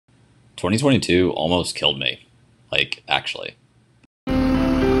2022 almost killed me. Like, actually.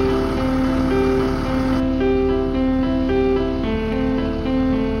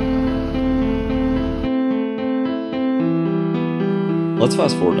 Let's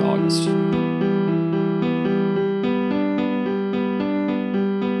fast forward to August.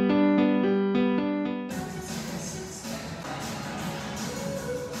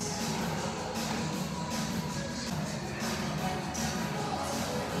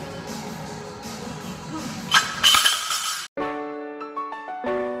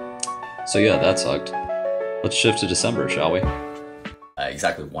 So yeah, that sucked. Let's shift to December, shall we?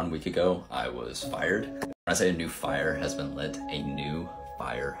 Exactly 1 week ago, I was fired. When I say a new fire has been lit, a new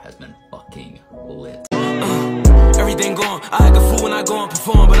fire has been fucking lit. Everything gone. I act a fool when I go and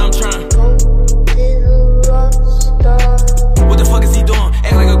perform, but I'm trying. What the fuck is he doing?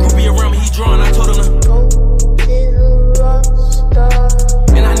 Act like a groupie around me, he drawing. I told him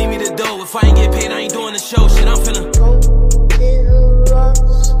and I need me to dough. If I ain't get paid, I ain't doing the show. Shit, I'm finna.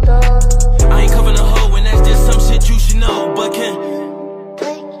 I ain't covering a hoe, and that's just some shit you should know. But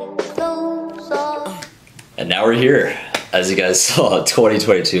and now we're here. As you guys saw,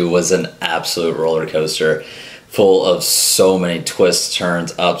 2022 was an absolute roller coaster, full of so many twists,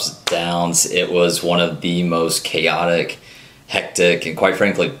 turns, ups, downs. It was one of the most chaotic, hectic, and quite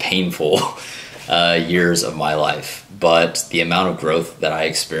frankly, painful years of my life. But the amount of growth that I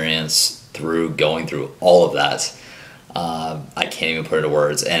experienced through going through all of that, I can't even put it into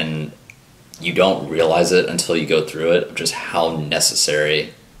words. And you don't realize it until you go through it, just how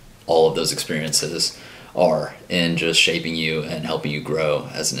necessary all of those experiences are in just shaping you and helping you grow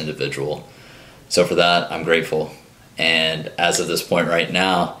as an individual. So for that, I'm grateful. And as of this point right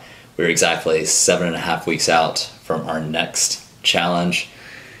now, we're exactly 7.5 weeks out from our next challenge.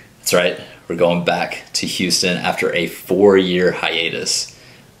 That's right, we're going back to Houston after a 4-year hiatus.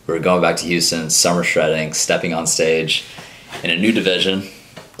 We're going back to Houston, summer shredding, stepping on stage in a new division,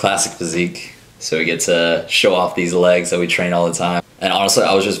 classic physique. So we get to show off these legs that we train all the time. And honestly,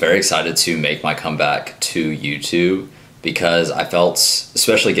 I was just very excited to make my comeback to YouTube because I felt,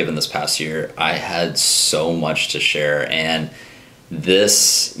 especially given this past year, I had so much to share. And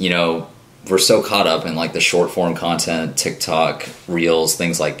this, you know, we're so caught up in like the short form content, TikTok, Reels,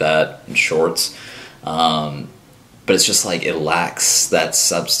 things like that, and shorts. But it's just like it lacks that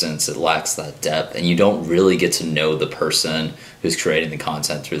substance, it lacks that depth, and you don't really get to know the person who's creating the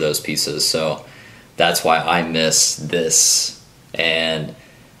content through those pieces. So that's why I miss this. And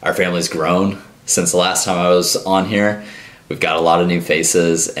our family's grown since the last time I was on here. We've got a lot of new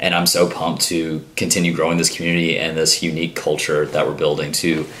faces, and I'm so pumped to continue growing this community and this unique culture that we're building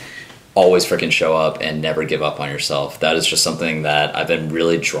to always freaking show up and never give up on yourself. That is just something that I've been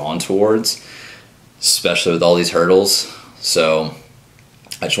really drawn towards, especially with all these hurdles. So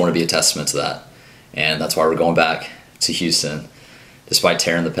I just want to be a testament to that. And that's why we're going back to Houston, despite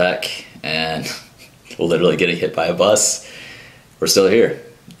tearing the pec and literally getting hit by a bus. We're still here,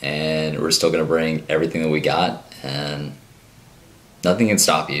 and we're still going to bring everything that we got, and nothing can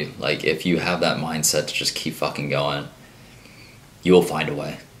stop you. Like, if you have that mindset to just keep fucking going, you will find a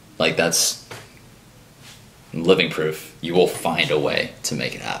way. Like, that's living proof. You will find a way to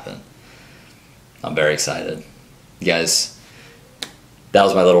make it happen. I'm very excited. You guys, that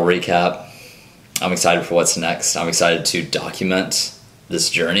was my little recap. I'm excited for what's next. I'm excited to document this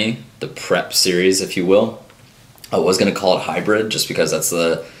journey, the prep series, if you will. I was going to call it hybrid just because that's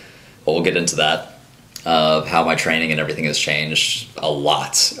well, we'll get into that, of how my training and everything has changed a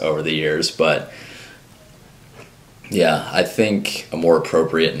lot over the years. But yeah, I think a more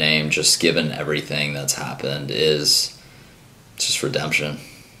appropriate name, just given everything that's happened, is just redemption.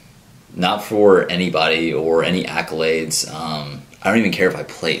 Not for anybody or any accolades. I don't even care if I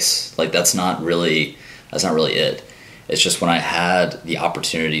place. Like, that's not really it. It's just when I had the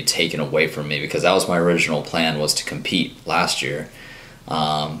opportunity taken away from me, because that was my original plan, was to compete last year.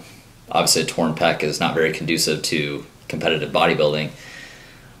 Obviously a torn pec is not very conducive to competitive bodybuilding.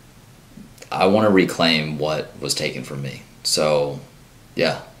 I want to reclaim what was taken from me. So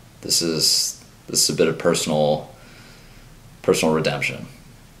yeah, this is a bit of personal redemption.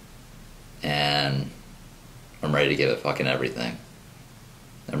 And I'm ready to give it fucking everything.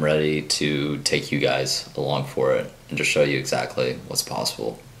 I'm ready to take you guys along for it and just show you exactly what's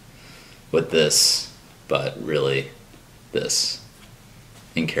possible with this, but really this,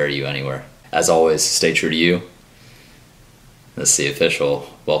 and carry you anywhere. As always, stay true to you. This is the official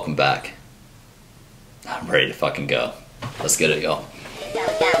welcome back. I'm ready to fucking go. Let's get it, y'all.